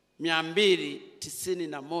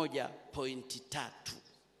 291.3.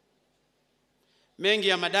 Mengi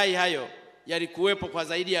ya madai hayo yalikuwepo kwa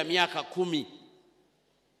zaidi ya miaka 10,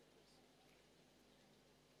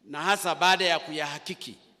 na hasa baada ya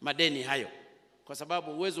kuyahakiki madeni hayo, kwa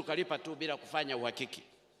sababu huwezi ukalipa tu bila kufanya uhakiki.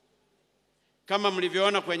 Kama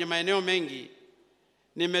mlivyoona kwenye maeneo mengi,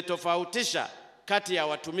 nimetofautisha kati ya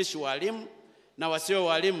watumishi walimu na wasio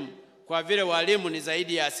walimu, kwa vile walimu ni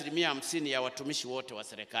zaidi ya 50% ya watumishi wote wa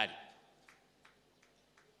serikali.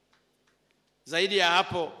 Zaidi ya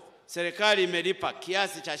hapo, serikali imelipa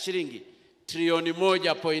kiasi cha shilingi trilioni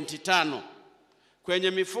 1.5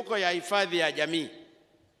 kwenye mifuko ya hifadhi ya jamii.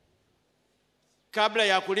 Kabla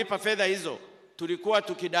ya kulipa fedha hizo, tulikuwa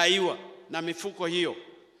tukidaiwa na mifuko hiyo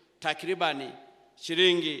takribani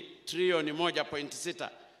shilingi trilioni 1.6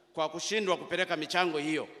 kwa kushindwa kupeleka michango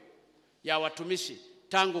hiyo ya watumishi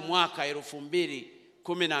tangu mwaka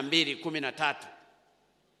 2012-13.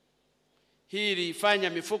 Hii ilifanya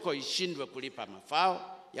mifuko ishindwe kulipa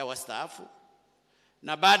mafao ya wastaafu,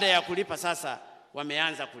 na baada ya kulipa sasa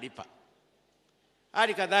wameanza kulipa.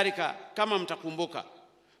 Hali kadhalika, kama mtakumbuka,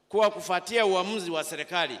 kuwa kufuatia uamuzi wa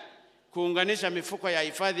serikali kuunganisha mifuko ya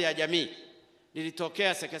hifadhi ya jamii,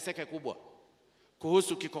 lilitokea sekeseke kubwa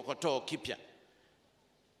kuhusu kikokotoo kipya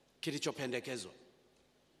kilichopendekezwa.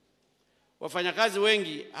 Wafanyakazi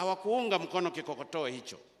wengi hawakuunga mkono kikokotoo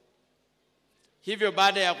hicho. Hivyo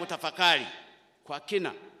baada ya kutafakari kwa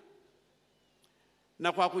kina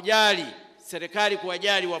na kwa kujali serikali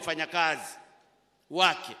kuwajali wafanyakazi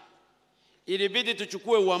wake, ilibidi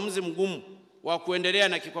tuchukue uamuzi mgumu wa kuendelea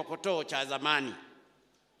na kikokotoo cha zamani.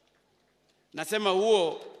 Nasema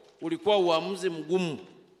huo ulikuwa uamuzi mgumu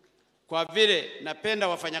kwa vile napenda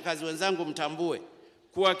wafanyakazi wenzangu mtambue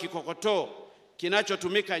kuwa kikokotoo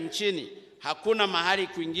kinachotumika nchini, hakuna mahali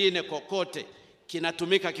kwingine kokote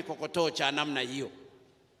kinatumika kikokotoo cha namna hiyo.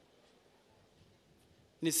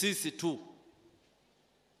 Ni sisi tu.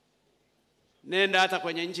 Nenda hata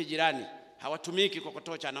kwenye nchi jirani, hawatumii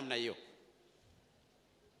kikokotoo cha namna hiyo,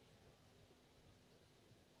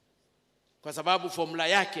 kwa sababu formula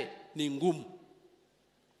yake ni ngumu,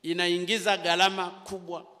 inaingiza gharama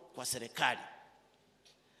kubwa kwa serikali.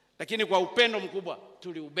 Lakini kwa upendo mkubwa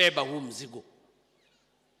tuliubeba huu mzigo.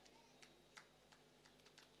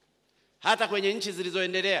 Hata kwenye nchi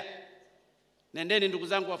zilizoendelea, nendeni ndugu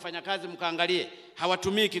zangu wafanyakazi mkaangalie,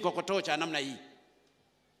 hawatumii kikokotoo cha namna hii.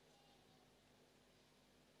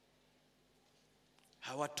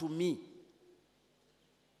 Hawatumii.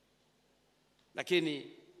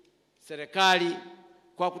 Lakini serikali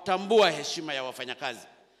kwa kutambua heshima ya wafanyakazi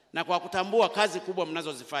na kwa kutambua kazi kubwa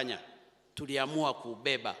mnazozifanya, tuliamua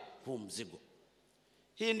kuubeba huu mzigo.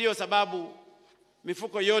 Hii ndiyo sababu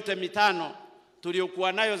mifuko yote mitano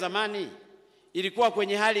tuliokuwa nayo zamani ilikuwa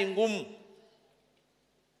kwenye hali ngumu.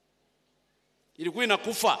 Ilikuwa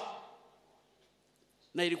inakufa,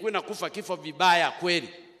 na ilikuwa inakufa kifo vibaya kweli.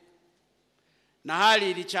 Na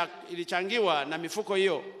hali ilichangiwa na mifuko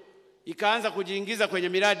hiyo ikaanza kujiingiza kwenye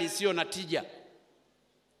miradi isiyo na tija.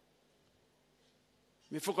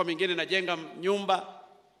 Mifuko mingine inajenga nyumba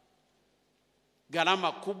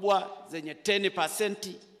gharama kubwa zenye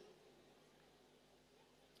 10%,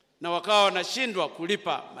 na wakawa wanashindwa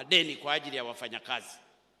kulipa madeni kwa ajili ya wafanyakazi.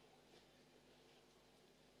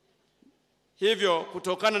 Hivyo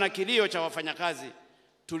kutokana na kilio cha wafanyakazi,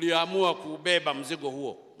 tuliamua kuubeba mzigo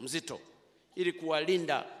huo mzito ili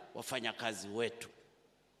kuwalinda wafanyakazi wetu.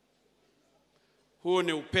 Huu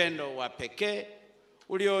ni upendo wa pekee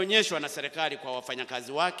ulioonyeshwa na serikali kwa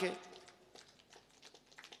wafanyakazi wake.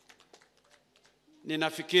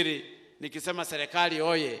 Ninafikiri nikisema serikali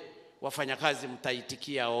oye, wafanyakazi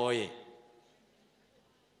mtaitikia oye.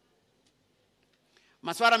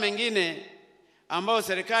 Masuala mengine ambayo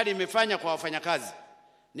serikali imefanya kwa wafanyakazi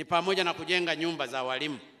ni pamoja na kujenga nyumba za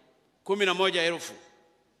walimu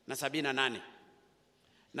 11,078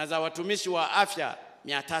 na za watumishi wa afya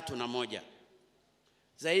 301.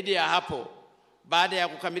 Zaidi ya hapo, baada ya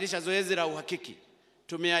kukamilisha zoezi la uhakiki,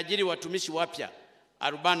 tumeajiri watumishi wapya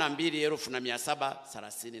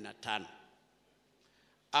 42,735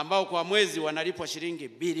 ambao kwa mwezi wanalipwa shilingi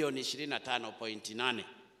bilioni 25.8.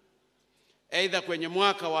 Aidha, kwenye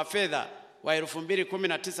mwaka wa fedha wa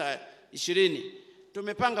 2019-20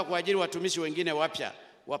 tumepanga kuajiri watumishi wengine wapya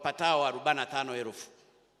wapatao 45,000.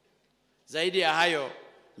 Zaidi ya hayo,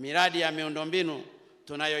 miradi ya miundombinu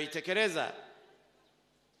tunayoitekeleza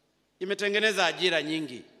imetengeneza ajira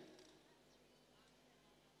nyingi.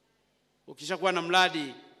 Ukishakuwa na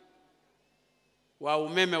mradi wa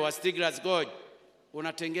umeme wa Stiglas Gorge,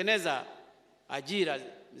 unatengeneza ajira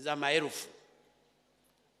za maelfu.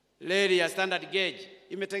 Reli ya standard gauge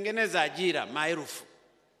imetengeneza ajira maelfu.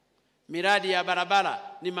 Miradi ya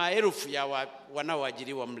barabara ni maelfu ya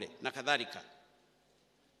wanaoajiriwa mle na kadhalika.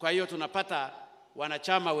 Kwa hiyo tunapata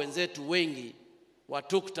wanachama wenzetu wengi wa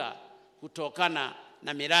TUKTA kutokana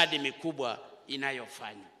na miradi mikubwa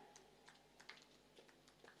inayofanya.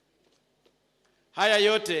 Haya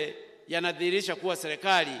yote yanadhihirisha kuwa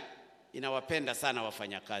serikali inawapenda sana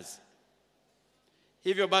wafanyakazi.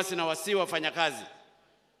 Hivyo basi na wasihi wafanyakazi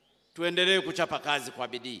tuendelee kuchapa kazi kwa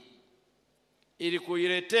bidii ili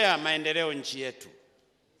kuiletea maendeleo nchi yetu.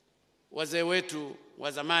 Wazee wetu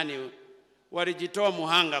wa zamani walijitoa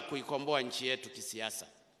muhanga kuikomboa nchi yetu kisiasa.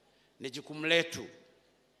 Ni jukumu letu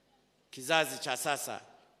kizazi cha sasa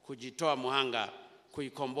kujitoa muhanga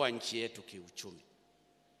kuikomboa nchi yetu kiuchumi.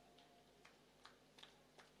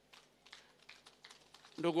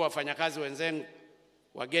 Ndugu wafanyakazi wenzangu,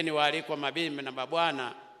 wageni waalikwa, mabibi na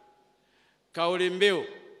mabwana, kauli mbiu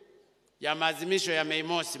ya maadhimisho ya Mei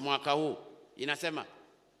Mosi mwaka huu inasema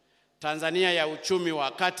Tanzania ya uchumi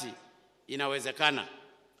wa kati inawezekana.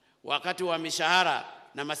 Wakati wa mishahara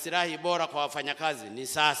na maslahi bora kwa wafanyakazi ni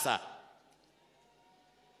sasa.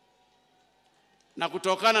 Na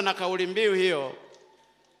kutokana na kauli mbiu hiyo,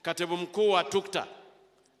 Katibu Mkuu wa TUKTA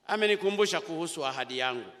amenikumbusha kuhusu ahadi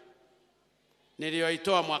yangu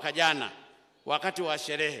niliyoitoa mwaka jana wakati wa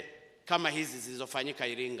sherehe kama hizi zilizofanyika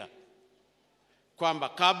Iringa, kwamba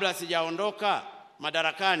kabla sijaondoka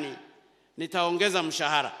madarakani nitaongeza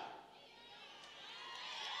mshahara.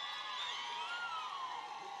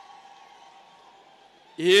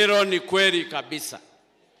 Hilo ni kweli kabisa.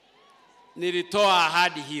 Nilitoa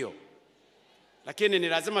ahadi hiyo. Lakini ni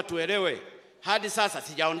lazima tuelewe, hadi sasa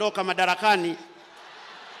sijaondoka madarakani.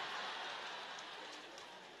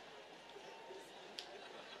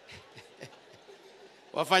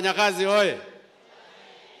 Wafanyakazi hoye!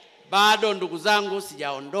 Bado ndugu zangu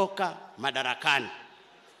sijaondoka madarakani.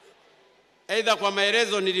 Aidha, kwa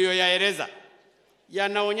maelezo niliyoyaeleza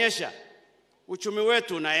yanaonyesha uchumi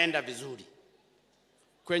wetu unaenda vizuri.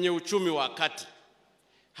 Kwenye uchumi wa kati,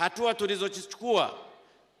 hatua tulizochukua,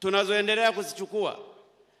 tunazoendelea kuzichukua,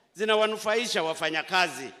 zinawanufaisha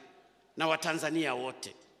wafanyakazi na Watanzania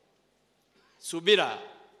wote. Subira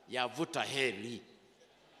yavuta heri.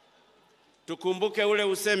 Tukumbuke ule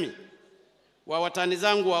usemi wa watani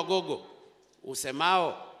zangu wagogo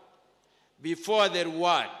usemao, before the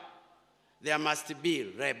reward there must be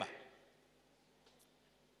labor.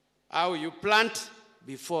 Au you plant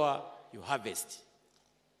before you harvest.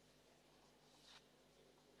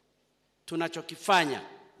 Tunachokifanya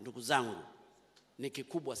ndugu zangu ni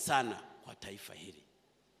kikubwa sana kwa taifa hili.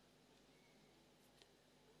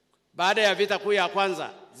 Baada ya vita kuu ya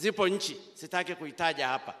kwanza, zipo nchi sitaki kuitaja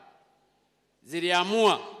hapa,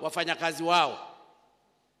 ziliamua wafanyakazi wao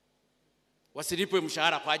wasilipwe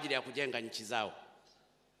mshahara kwa ajili ya kujenga nchi zao.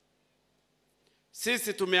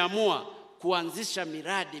 Sisi tumeamua kuanzisha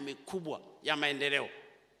miradi mikubwa ya maendeleo,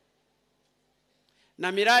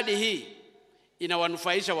 na miradi hii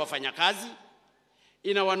inawanufaisha wafanyakazi,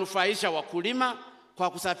 inawanufaisha wakulima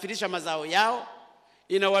kwa kusafirisha mazao yao,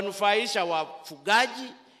 inawanufaisha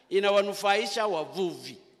wafugaji, inawanufaisha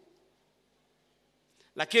wavuvi,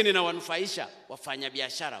 lakini inawanufaisha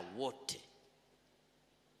wafanyabiashara wote.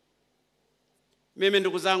 Mimi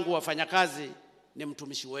ndugu zangu wafanyakazi ni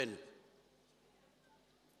mtumishi wenu.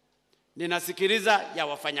 Ninasikiliza ya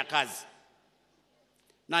wafanyakazi,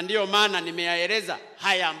 na ndiyo maana nimeyaeleza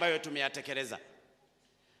haya ambayo tumeyatekeleza.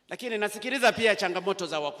 Lakini nasikiliza pia changamoto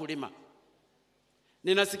za wakulima.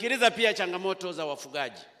 Ninasikiliza pia changamoto za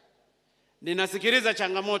wafugaji. Ninasikiliza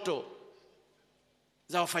changamoto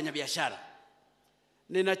za wafanyabiashara.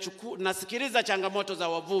 Nasikiliza changamoto za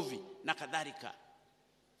wavuvi na kadhalika.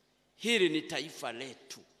 Hili ni taifa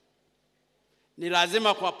letu. Ni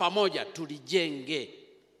lazima kwa pamoja tulijenge.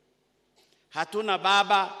 Hatuna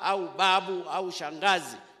baba au babu au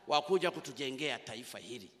shangazi wa kuja kutujengea taifa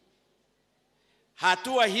hili.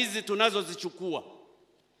 Hatua hizi tunazozichukua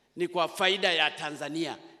ni kwa faida ya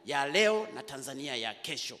Tanzania ya leo na Tanzania ya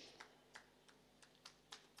kesho.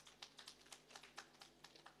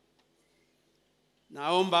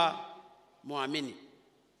 Naomba muamini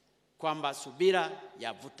kwamba subira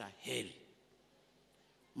yavuta heri.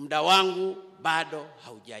 Muda wangu bado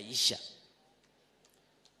haujaisha.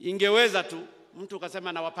 Ingeweza tu mtu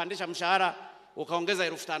ukasema na wapandisha mshahara ukaongeza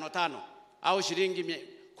 5,500 au shilingi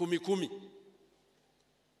 10,000.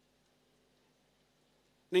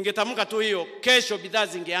 Ningetamka tu hiyo, kesho bidhaa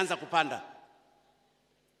zingeanza kupanda.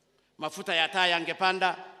 Mafuta ya taa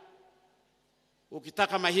yangepanda,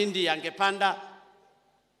 ukitaka mahindi yangepanda,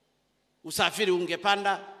 usafiri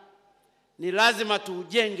ungepanda. Ni lazima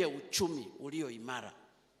tujenge uchumi ulio imara.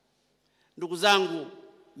 Ndugu zangu,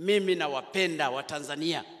 mimi nawapenda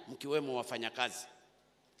Watanzania mkiwemo wafanyakazi.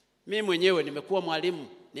 Mimi mwenyewe nimekuwa mwalimu,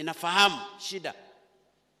 ninafahamu shida.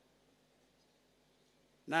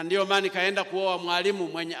 Na ndio maana nikaenda kuoa mwalimu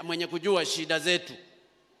mwenye kujua shida zetu.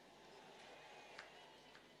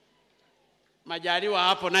 Majaliwa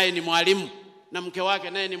hapo naye ni mwalimu, na mke wake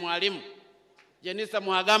naye ni mwalimu. Jenista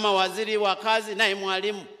Mhagama waziri wa kazi naye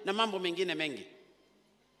mwalimu, na mambo mengine mengi.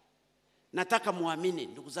 Nataka muamini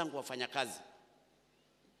ndugu zangu wafanyakazi,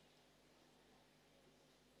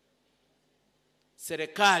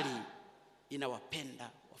 serikali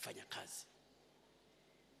inawapenda wafanyakazi.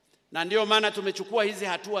 Na ndio maana tumechukua hizi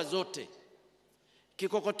hatua zote.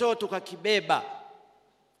 Kikokotoo tukakibeba.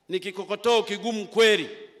 Ni kikokotoo kigumu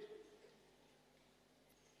kweli.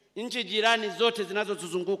 Nchi jirani zote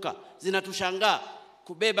zinazotuzunguka zinatushangaa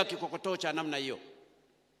kubeba kikokotoo cha namna hiyo.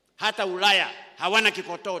 Hata Ulaya hawana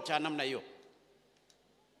kikokotoo cha namna hiyo.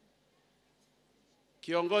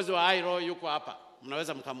 Kiongozi wa ILO yuko hapa,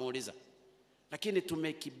 mnaweza mkamuuliza. Lakini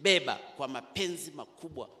tumekibeba kwa mapenzi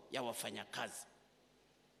makubwa ya wafanyakazi.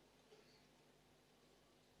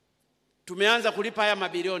 Tumeanza kulipa haya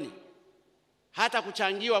mabilioni. Hata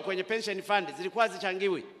kuchangiwa kwenye pension fund zilikuwa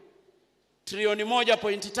zichangiwi. Trilioni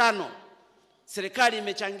 1.5 serikali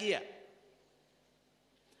imechangia.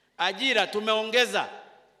 Ajira tumeongeza.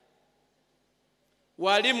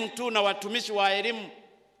 Walimu tu na watumishi wa elimu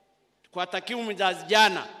kwa takwimu za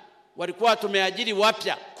jana walikuwa tumeajiri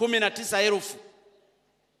wapya 19,000.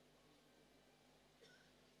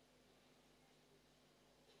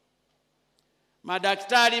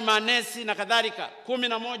 Madaktari, manesi na kadhalika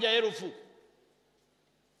 11,000.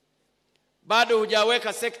 Bado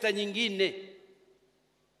hujaweka sekta nyingine.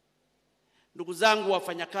 Ndugu zangu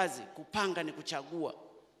wafanyakazi, kupanga ni kuchagua.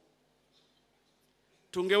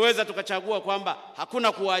 Tungeweza tukachagua kwamba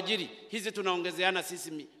hakuna kuajiri, hizi tunaongezeana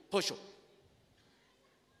sisi posho.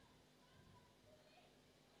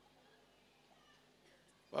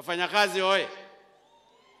 Wafanyakazi hoye!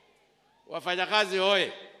 Wafanyakazi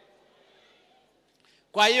hoye!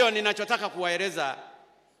 Kwa hiyo ninachotaka kuwaeleza,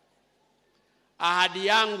 ahadi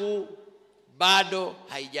yangu bado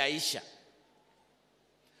haijaisha.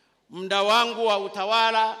 Muda wangu wa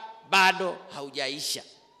utawala bado haujaisha.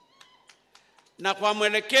 Na kwa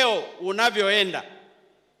mwelekeo unavyoenda,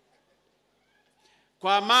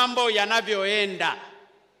 kwa mambo yanavyoenda,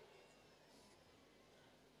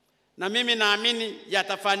 na mimi naamini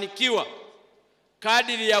yatafanikiwa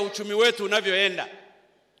kadiri ya uchumi wetu unavyoenda.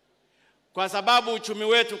 Kwa sababu uchumi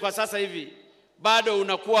wetu kwa sasa hivi bado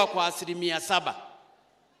unakuwa kwa 7%.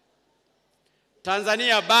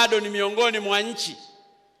 Tanzania bado ni miongoni mwa nchi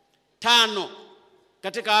 5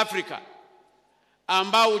 katika Afrika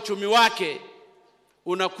ambao uchumi wake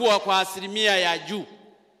unakuwa kwa 1% ya juu.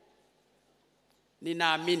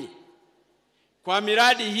 Ninaamini kwa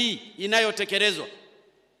miradi hii inayotekelezwa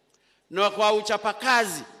na kwa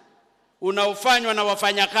uchapakazi unaofanywa na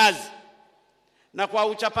wafanyakazi na kwa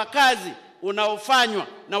uchapakazi unaofanywa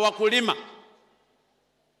na wakulima,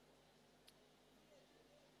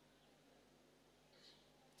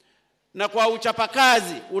 na kwa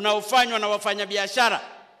uchapakazi unaofanywa na wafanyabiashara,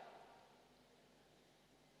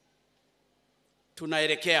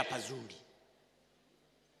 tunaelekea pazuri.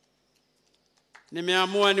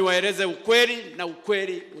 Nimeamua niwaeleze ukweli na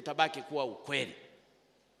ukweli utabaki kuwa ukweli.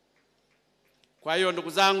 Kwa hiyo ndugu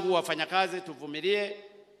zangu wafanyakazi, tuvumilie.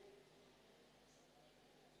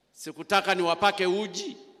 Sikutaka niwapake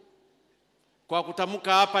uji kwa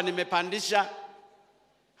kutamka hapa nimepandisha,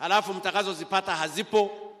 halafu mtakazozipata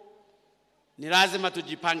hazipo. Ni lazima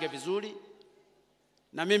tujipange vizuri,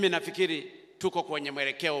 na mimi nafikiri tuko kwenye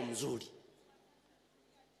mwelekeo mzuri.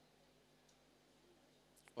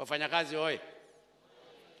 Wafanyakazi hoye!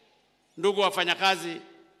 Ndugu wafanyakazi,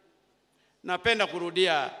 napenda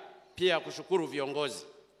kurudia pia kushukuru viongozi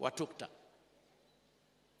wa TUKTA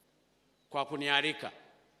kwa kunialika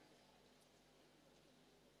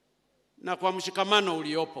na kwa mshikamano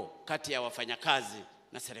uliopo kati ya wafanyakazi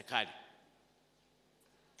na serikali.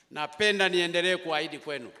 Napenda niendelee kuahidi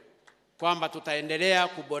kwenu kwamba tutaendelea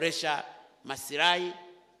kuboresha maslahi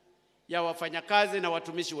ya wafanyakazi na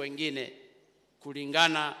watumishi wengine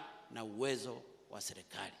kulingana na uwezo wa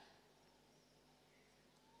serikali.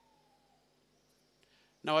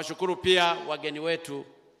 Na washukuru pia wageni wetu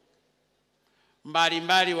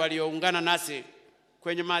mbalimbali walioungana nasi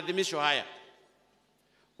kwenye maadhimisho haya,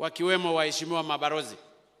 wakiwemo waheshimiwa mabalozi.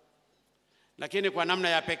 Lakini kwa namna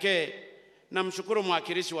ya pekee namshukuru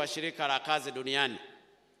mwakilishi wa shirika la kazi duniani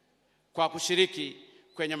kwa kushiriki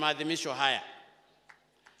kwenye maadhimisho haya.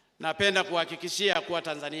 Napenda kuhakikishia kuwa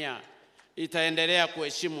Tanzania itaendelea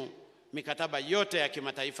kuheshimu mikataba yote ya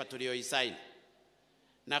kimataifa tuliyoisaini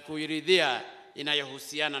na kuiridhia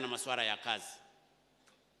inayohusiana na masuala ya kazi.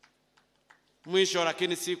 Mwisho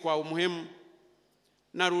lakini si kwa umuhimu,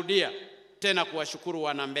 narudia tena kuwashukuru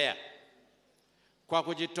wana Mbeya kwa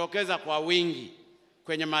kujitokeza kwa wingi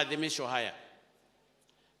kwenye maadhimisho haya.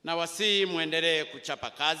 Na wasihi muendelee kuchapa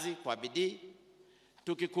kazi kwa bidii,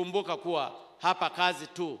 tukikumbuka kuwa hapa kazi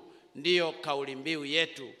tu ndiyo kauli mbiu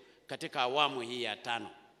yetu katika awamu hii ya 5.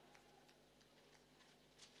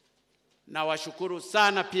 Na washukuru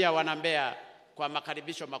sana pia wana Mbeya kwa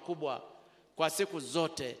makaribisho makubwa kwa siku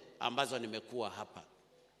zote ambazo nimekuwa hapa.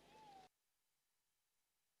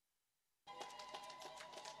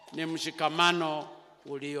 Ni mshikamano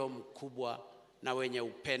ulio mkubwa na wenye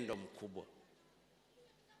upendo mkubwa.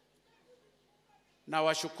 Na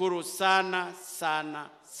washukuru sana sana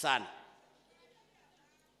sana.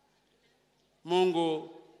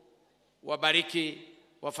 Mungu wabariki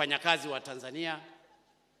wafanyakazi wa Tanzania.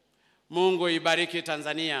 Mungu ibariki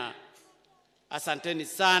Tanzania. Asanteni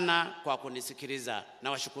sana kwa kunisikiliza.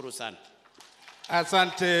 Na washukuru sana.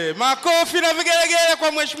 Asante. Makofi na vigelegele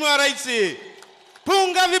kwa Mheshimiwa Rais.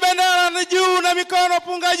 Punga vibendera na juu na mikono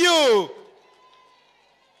punga juu.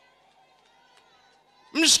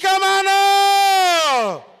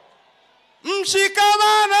 Mshikamano!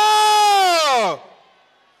 Mshikamano!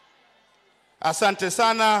 Asante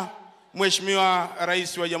sana Mheshimiwa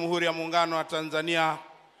Rais wa Jamhuri ya Muungano wa Tanzania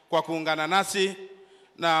kwa kuungana nasi,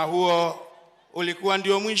 na huo ulikuwa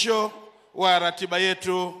ndio mwisho wa ratiba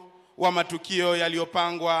yetu wa matukio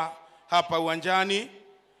yaliyopangwa hapa uwanjani.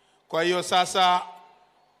 Kwa hiyo sasa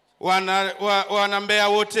wana Mbeya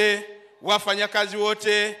wote, wafanyakazi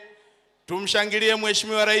wote, tumshangilie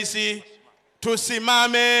Mheshimiwa Rais.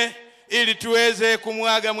 Tusimame ili tuweze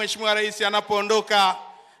kumuaga Mheshimiwa Rais anapoondoka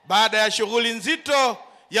baada ya shughuli nzito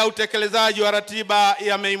ya utekelezaji wa ratiba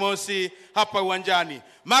ya Mei Mosi hapa uwanjani.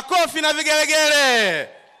 Makofi na vigelegele.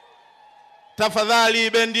 Tafadhali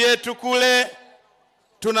bendi yetu kule,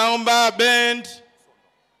 tunaomba band,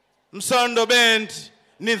 Msondo band,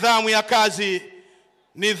 nidhamu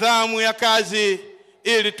ya kazi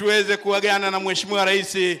ili tuweze kuagana na Mheshimiwa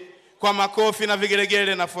Rais kwa makofi na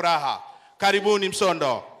vigelegele na furaha. Karibuni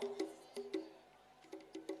Msondo.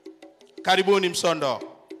 Karibuni Msondo.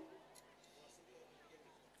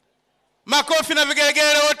 Makofi na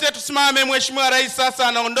vigelegele wote, tusimame. Mheshimiwa Rais sasa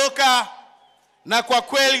anaondoka, na kwa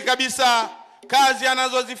kweli kabisa kazi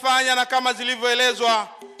anazozifanya na kama zilivyoelezwa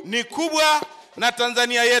ni kubwa, na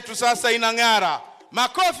Tanzania yetu sasa inang'ara.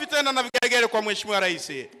 Makofi tena na vigelegele kwa Mheshimiwa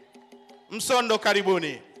Rais. Msondo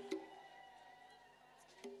karibuni.